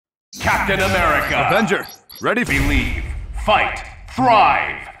Captain America. Avenger, ready? Believe, fight,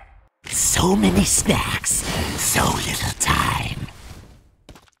 thrive. So many snacks, so little time.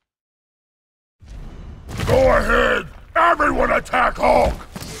 Go ahead! Everyone attack Hulk!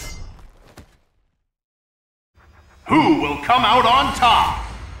 Who will come out on top?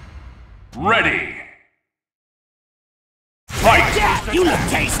 Ready. Fight! Yeah, you look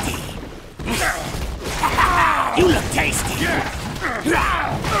tasty. You look tasty.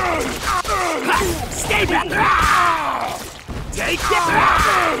 Stay back. Take it.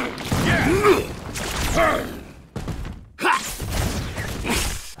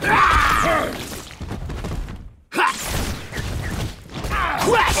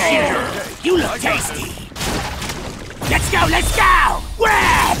 Crush you! You look tasty. Let's go, let's go!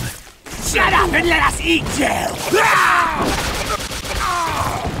 Grab! Shut up and let us eat you!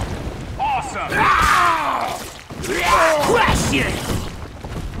 Awesome! Crush you!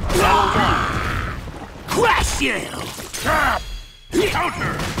 Crush you! Cap!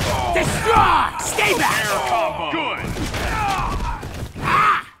 Counter! Destroy! Stay back! Combo! Good!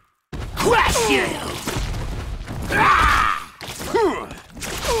 Crush you!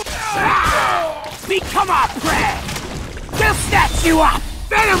 Become our prey! We'll snatch you up!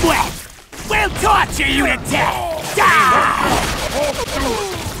 Venom whip! We'll torture you to death! Die!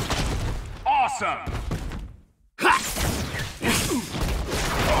 Awesome!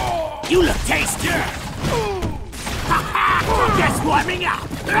 You look tasty! Just warming up!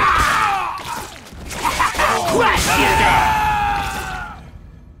 Crush you!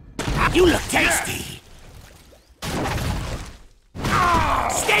 You look tasty!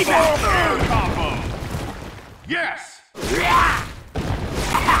 Stay back! Combo! Yes!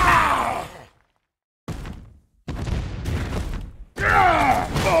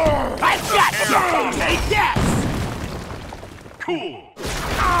 I've got you! Take this! Cool!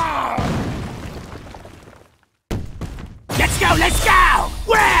 Let's go, let's go!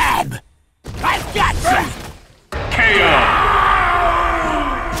 Grab! I've got you! KO!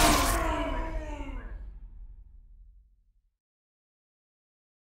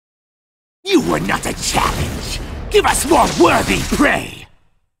 You were not a challenge! Give us more worthy prey!